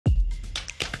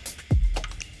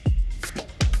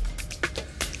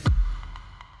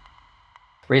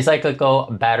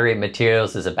RecycLiCo Battery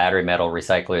Materials is a battery metal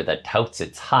recycler that touts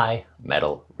its high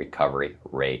metal recovery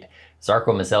rate. Zarko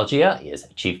Meseldzija is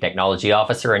Chief Technology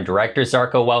Officer and Director.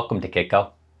 Zarko, welcome to Kitco.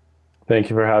 Thank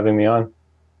you for having me on.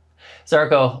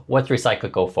 Zarko, what's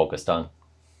RecycLiCo focused on?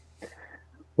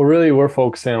 Well, really, we're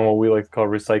focusing on what we like to call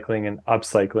recycling and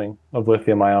upcycling of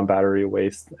lithium-ion battery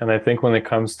waste. And I think when it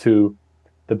comes to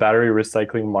the battery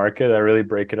recycling market, I really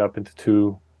break it up into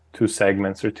two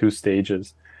segments or two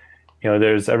stages.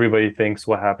 There's everybody thinks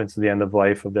what happens to the end of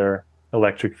life of their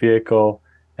electric vehicle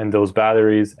and those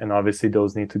batteries, and obviously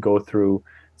those need to go through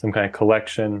some kind of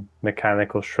collection,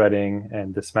 mechanical shredding,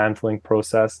 and dismantling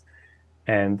process.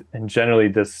 And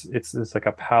generally it's like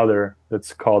a powder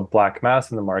that's called black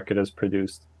mass in the market is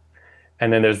produced.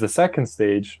 And then there's the second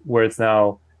stage where it's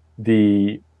now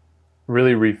the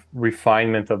really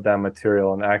refinement of that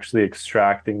material and actually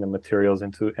extracting the materials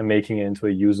into and making it into a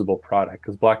usable product,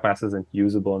 because black mass isn't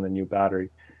usable in the new battery.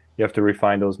 You have to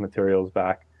refine those materials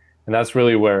back. And that's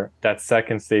really where that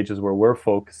second stage is where we're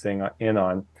focusing in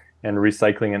on, and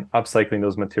recycling and upcycling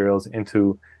those materials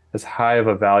into as high of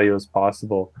a value as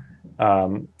possible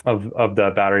of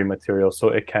the battery material, so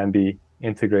it can be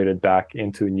integrated back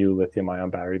into new lithium-ion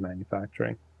battery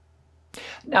manufacturing.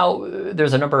 Now,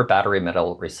 there's a number of battery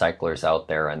metal recyclers out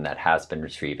there, and that has been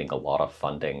receiving a lot of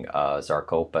funding,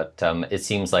 Zarko, but it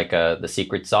seems like the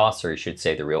secret sauce, or you should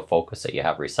say the real focus that you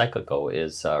have RecycLiCo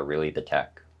is really the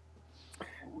tech.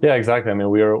 Yeah, exactly. I mean,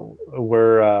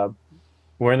 we're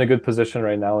in a good position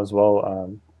right now as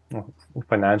well,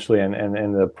 financially,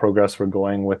 and the progress we're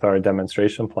going with our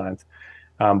demonstration plant.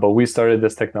 But we started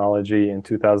this technology in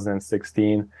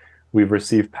 2016. We've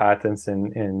received patents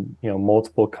in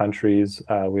multiple countries.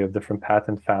 We have different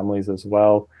patent families as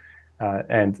well,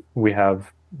 and we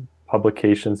have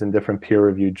publications in different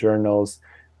peer-reviewed journals.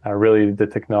 Really, the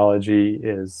technology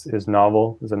is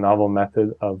novel, is a novel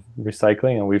method of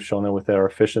recycling, and we've shown it with our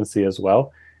efficiency as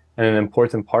well. And an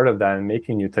important part of that in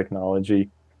making new technology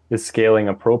is scaling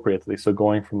appropriately. So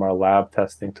going from our lab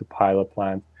testing to pilot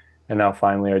plant, and now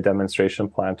finally our demonstration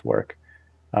plant work.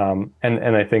 And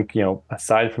I think,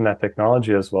 aside from that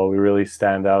technology as well, we really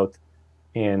stand out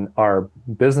in our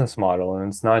business model. And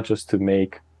it's not just to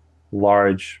make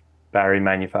large battery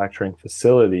manufacturing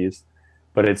facilities,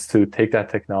 but it's to take that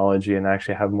technology and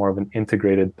actually have more of an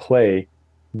integrated play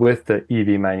with the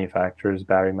EV manufacturers,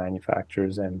 battery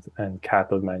manufacturers, and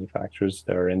cathode manufacturers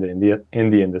that are in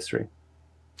the industry.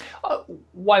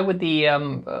 Why would the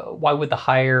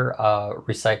higher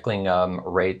recycling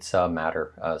rates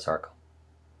matter, Zarko?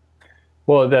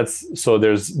 Well, there's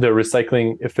the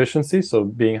recycling efficiency, so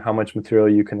being how much material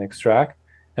you can extract,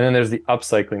 and then there's the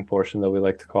upcycling portion that we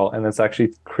like to call, and it's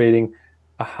actually creating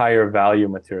a higher value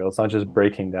material. It's not just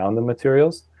breaking down the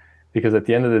materials, because at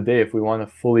the end of the day, if we want a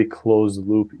fully closed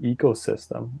loop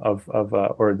ecosystem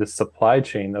or the supply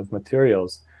chain of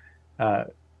materials,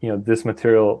 this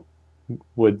material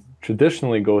would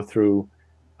traditionally go through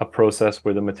a process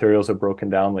where the materials are broken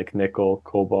down like nickel,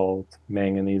 cobalt,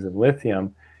 manganese, and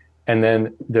lithium, and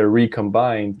then they're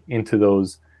recombined into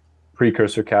those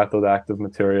precursor cathode active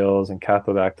materials and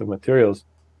cathode active materials.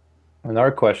 And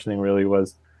our questioning really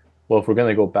was, well, if we're going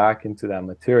to go back into that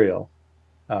material,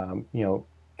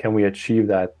 can we achieve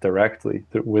that directly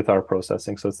with our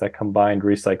processing? So it's that combined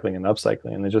recycling and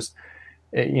upcycling. And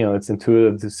it's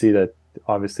intuitive to see that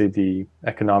obviously the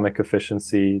economic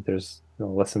efficiency, there's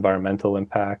less environmental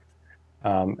impact,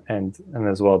 and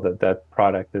as well that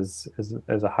product is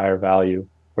a higher value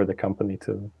for the company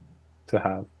to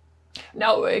have.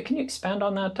 Now, can you expand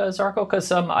on that, Zarko?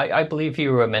 Because I believe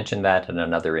you mentioned that in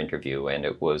another interview, and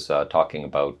it was talking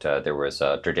about there was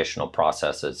traditional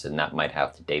processes, and that might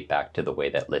have to date back to the way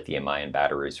that lithium-ion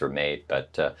batteries were made.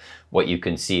 But what you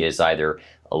can see is either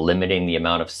limiting the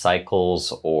amount of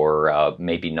cycles, or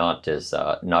maybe not as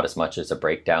much as a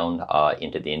breakdown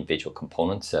into the individual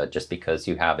components, just because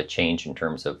you have a change in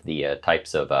terms of the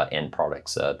types of end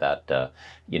products that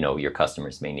your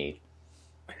customers may need.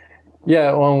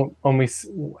 Yeah, well,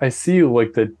 I see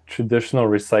like the traditional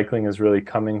recycling is really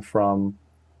coming from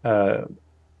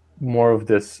more of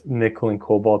this nickel and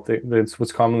cobalt. It's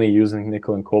what's commonly using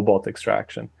nickel and cobalt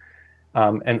extraction.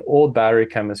 And old battery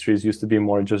chemistries used to be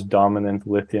more just dominant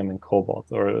lithium and cobalt,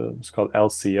 or it's called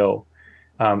LCO.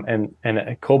 And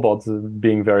cobalt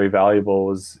being very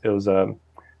valuable it's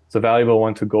a valuable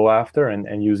one to go after,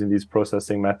 and using these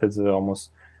processing methods that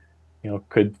almost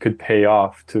could pay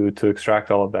off to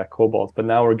extract all of that cobalt. But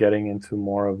now we're getting into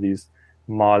more of these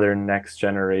modern next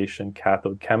generation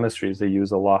cathode chemistries. They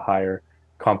use a lot higher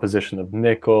composition of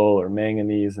nickel or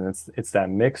manganese, and it's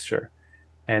that mixture.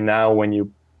 And now when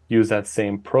you use that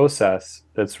same process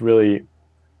that's really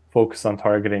focus on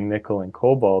targeting nickel and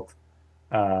cobalt,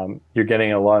 you're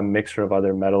getting a lot of mixture of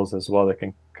other metals as well that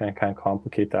can kind of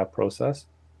complicate that process.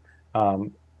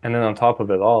 And then on top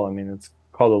of it all, I mean, it's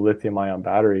called a lithium-ion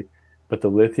battery, but the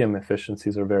lithium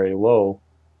efficiencies are very low,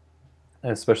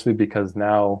 especially because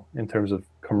now, in terms of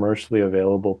commercially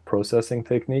available processing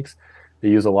techniques, they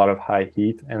use a lot of high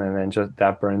heat, and then just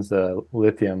that burns the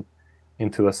lithium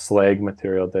into a slag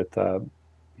material that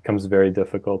becomes very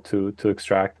difficult to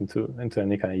extract into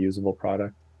any kind of usable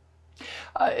product.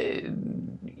 Uh,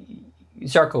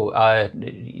 Zarko,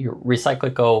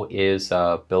 RecycLiCo is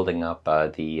building up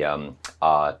the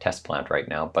test plant right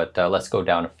now, but let's go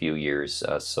down a few years.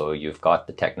 So you've got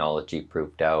the technology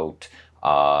proved out.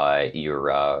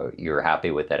 You're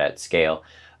happy with it at scale.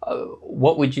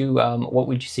 What would you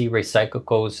see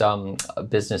RecycLiCo's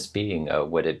business being?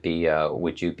 Would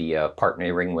you be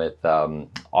partnering with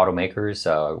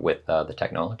automakers with the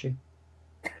technology?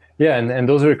 Yeah, and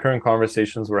those are the current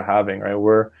conversations we're having,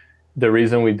 right? The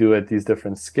reason we do at these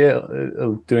different scale,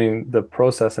 doing the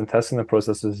process and testing the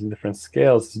processes in different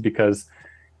scales is because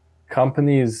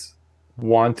companies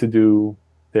want to do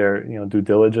their, due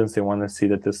diligence. They want to see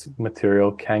that this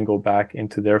material can go back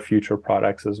into their future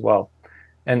products as well.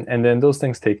 And then those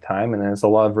things take time, and then it's a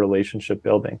lot of relationship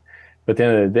building. But at the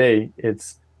end of the day,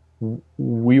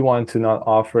 we want to not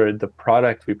offer the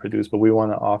product we produce, but we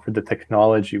want to offer the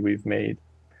technology we've made.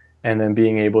 And then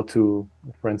being able to,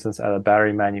 for instance, at a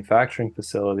battery manufacturing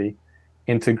facility,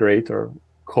 integrate or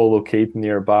co-locate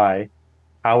nearby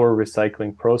our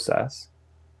recycling process,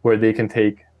 where they can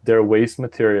take their waste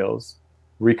materials,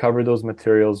 recover those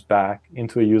materials back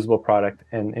into a usable product,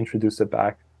 and introduce it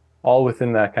back, all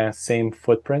within that kind of same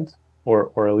footprint,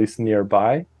 or at least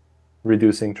nearby,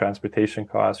 reducing transportation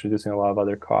costs, reducing a lot of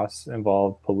other costs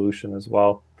involved, pollution as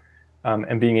well.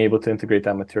 And being able to integrate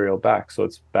that material back. So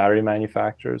it's battery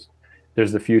manufacturers.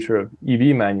 There's the future of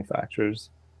EV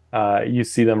manufacturers. You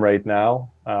see them right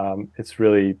now. It's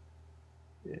really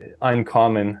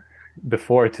uncommon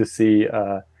before to see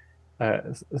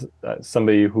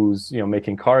somebody who's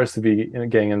making cars to be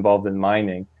getting involved in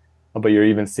mining, but you're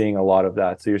even seeing a lot of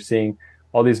that. So you're seeing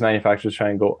all these manufacturers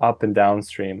try and go up and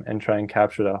downstream and try and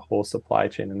capture that whole supply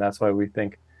chain, and that's why we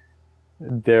think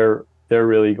they're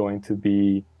really going to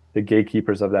be the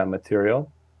gatekeepers of that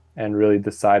material, and really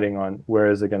deciding on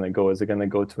where is it going to go. Is it going to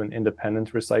go to an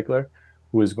independent recycler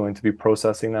who is going to be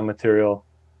processing that material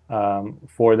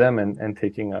for them and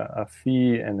taking a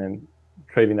fee and then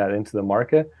trading that into the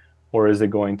market? Or is it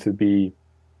going to be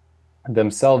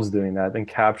themselves doing that and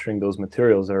capturing those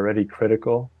materials that are already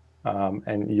critical?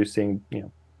 And you're seeing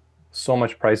so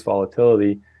much price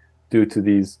volatility due to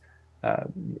these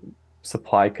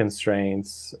supply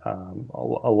constraints,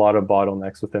 a lot of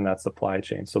bottlenecks within that supply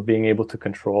chain. So being able to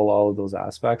control all of those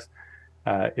aspects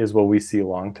is what we see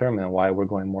long term, and why we're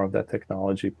going more of that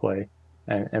technology play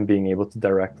and being able to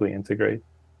directly integrate.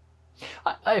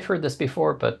 I've heard this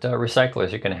before, but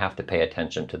recyclers are going to have to pay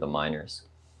attention to the miners.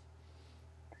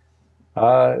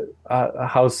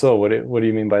 How so? What do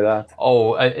you mean by that?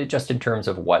 Oh, just in terms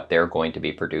of what they're going to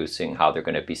be producing, how they're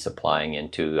going to be supplying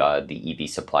into the EV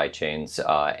supply chains,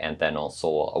 and then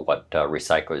also what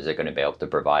recyclers are going to be able to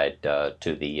provide to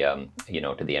the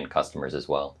to the end customers as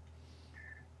well.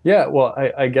 Yeah, well,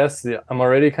 I guess I'm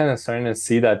already kind of starting to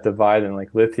see that divide in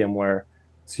like lithium, where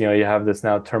you have this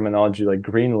now terminology like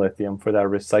green lithium for that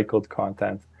recycled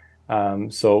content.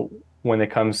 So when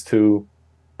it comes to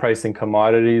pricing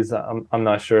commodities, I'm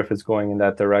not sure if it's going in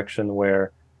that direction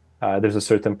where there's a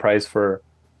certain price for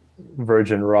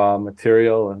virgin raw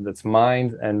material and that's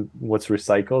mined and what's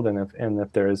recycled, and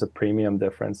if there is a premium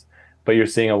difference. But you're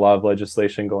seeing a lot of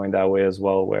legislation going that way as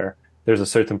well, where there's a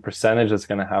certain percentage that's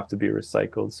going to have to be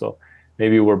recycled. So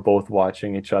maybe we're both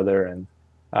watching each other, and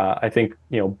I think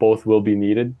both will be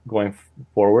needed going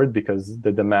forward, because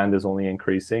the demand is only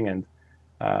increasing, and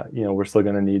we're still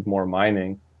going to need more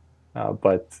mining.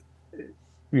 But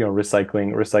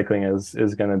recycling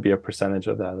is going to be a percentage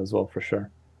of that as well, for sure.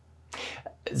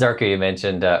 Zarko, you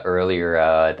mentioned earlier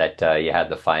that you had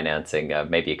the financing.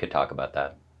 Maybe you could talk about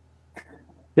that.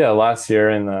 Yeah, last year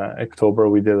in October,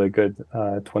 we did a good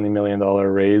 $20 million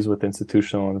raise with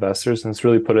institutional investors, and it's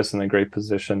really put us in a great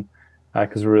position,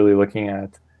 because we're really looking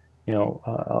at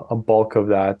a bulk of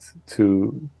that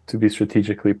to be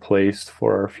strategically placed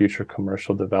for our future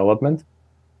commercial development.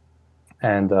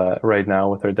 And right now,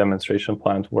 with our demonstration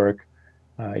plant work,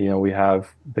 we have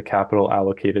the capital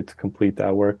allocated to complete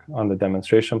that work on the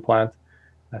demonstration plant.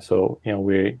 So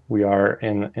we are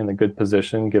in a good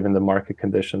position given the market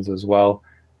conditions as well.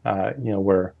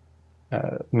 We're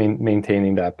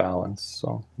maintaining that balance.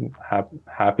 So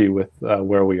happy with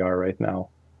where we are right now.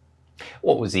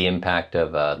 What was the impact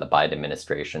of the Biden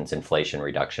administration's Inflation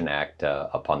Reduction Act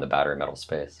upon the battery metal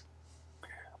space?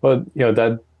 Well,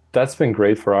 that's been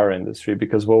great for our industry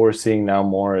because what we're seeing now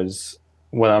more is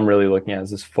what I'm really looking at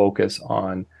is this focus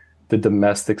on the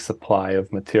domestic supply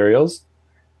of materials.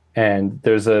 And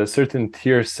there's a certain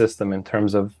tier system in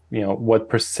terms of, what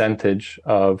percentage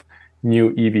of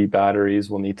new EV batteries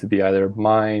will need to be either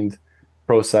mined,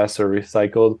 processed, or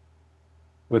recycled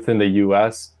within the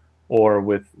US or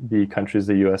with the countries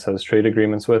the US has trade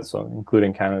agreements with, so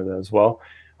including Canada as well.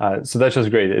 So that's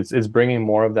just great. It's bringing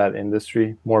more of that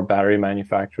industry, more battery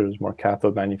manufacturers, more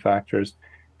cathode manufacturers.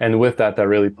 And with that, that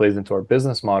really plays into our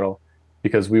business model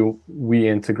because we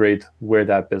integrate where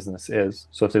that business is.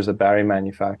 So if there's a battery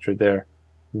manufacturer there,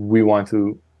 we want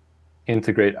to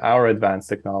integrate our advanced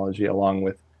technology along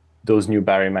with those new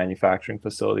battery manufacturing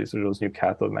facilities or those new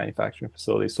cathode manufacturing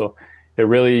facilities. So it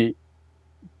really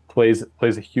plays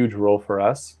a huge role for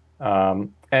us,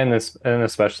 and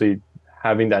especially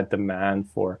having that demand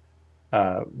for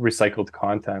recycled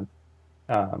content.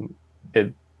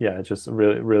 It just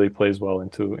really plays well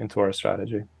into our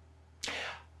strategy.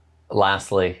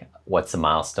 Lastly, what's the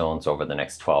milestones over the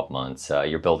next 12 months?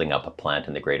 You're building up a plant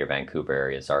in the Greater Vancouver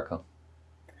area, Zarko.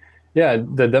 Yeah,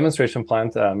 the demonstration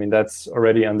plant, that's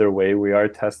already underway. We are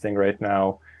testing right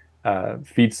now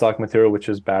feedstock material, which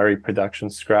is battery production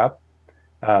scrap.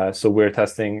 So we're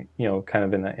testing, kind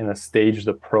of in a staged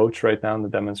approach right now in the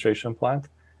demonstration plant,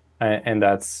 and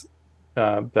that's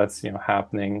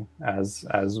happening as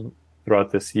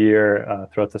throughout this year,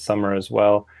 throughout the summer as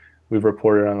well. We've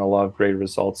reported on a lot of great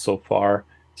results so far,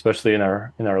 especially in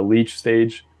our leach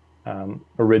stage.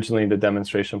 Originally, the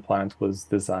demonstration plant was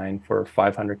designed for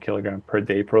 500 kilogram per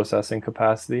day processing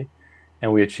capacity,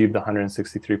 and we achieved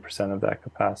 163% of that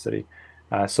capacity.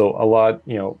 So a lot,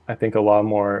 I think a lot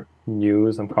more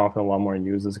news. I'm confident a lot more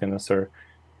news is going to start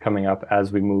coming up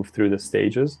as we move through the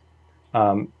stages.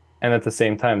 And at the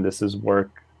same time, this is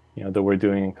work, that we're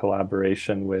doing in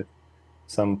collaboration with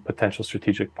some potential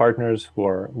strategic partners who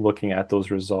are looking at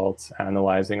those results,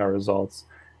 analyzing our results.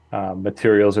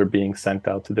 Materials are being sent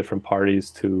out to different parties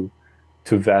to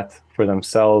vet for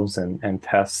themselves and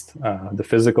test the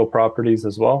physical properties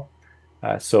as well.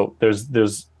 So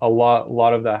there's a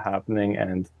lot of that happening,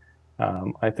 and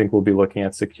I think we'll be looking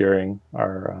at securing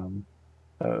our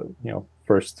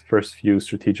first few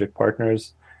strategic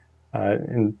partners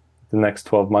in the next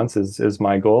 12 months is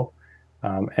my goal,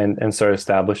 and start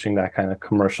establishing that kind of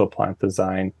commercial plant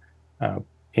design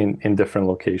in different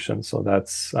locations. So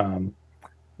that's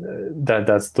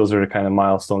those are the kind of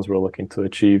milestones we're looking to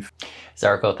achieve.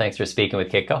 Zarko, thanks for speaking with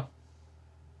Kitco.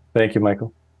 Thank you,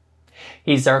 Michael.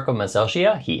 He's Zarko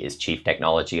Meseldzija. He is Chief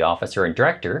Technology Officer and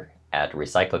Director at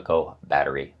RecycLiCo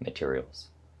Battery Materials.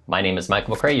 My name is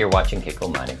Michael McRae. You're watching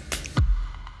Kitco Mining.